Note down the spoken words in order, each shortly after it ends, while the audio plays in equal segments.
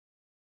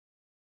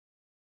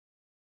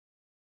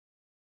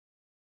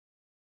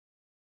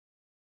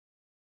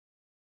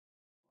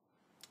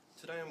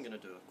Today I'm going to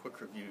do a quick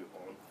review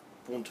on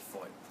Born to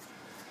Fight.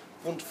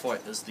 Born to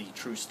Fight is the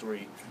true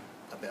story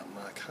about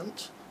Mark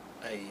Hunt,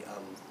 a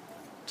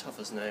tough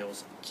as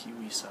nails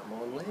Kiwi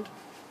Samoan lad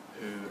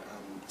who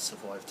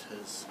survived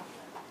his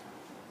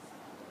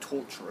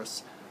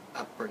torturous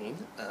upbringing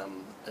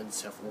in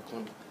South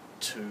Auckland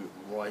to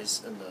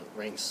rise in the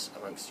ranks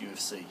amongst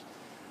UFC.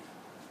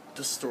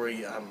 This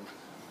story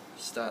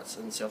starts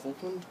in South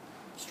Auckland,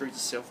 streets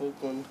of South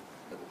Auckland,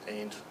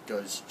 and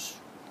goes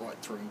right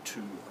through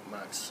to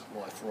Mark's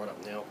life right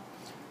up now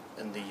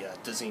in the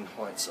dizzying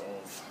heights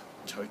of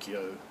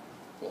Tokyo,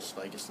 Las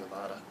Vegas,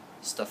 Nevada,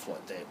 stuff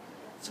like that.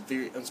 It's a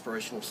very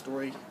inspirational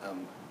story.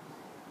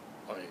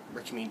 I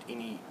recommend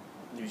any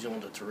New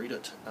Zealander to read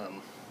it.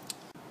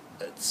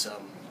 It's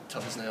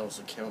tough as nails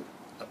account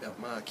about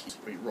Mark.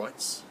 He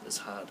writes as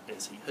hard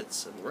as he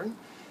hits in the ring,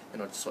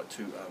 and I'd just like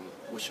to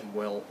wish him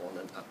well on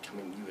an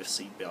upcoming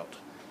UFC bout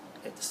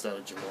at the start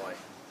of July.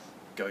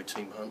 Go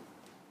Team Hunt.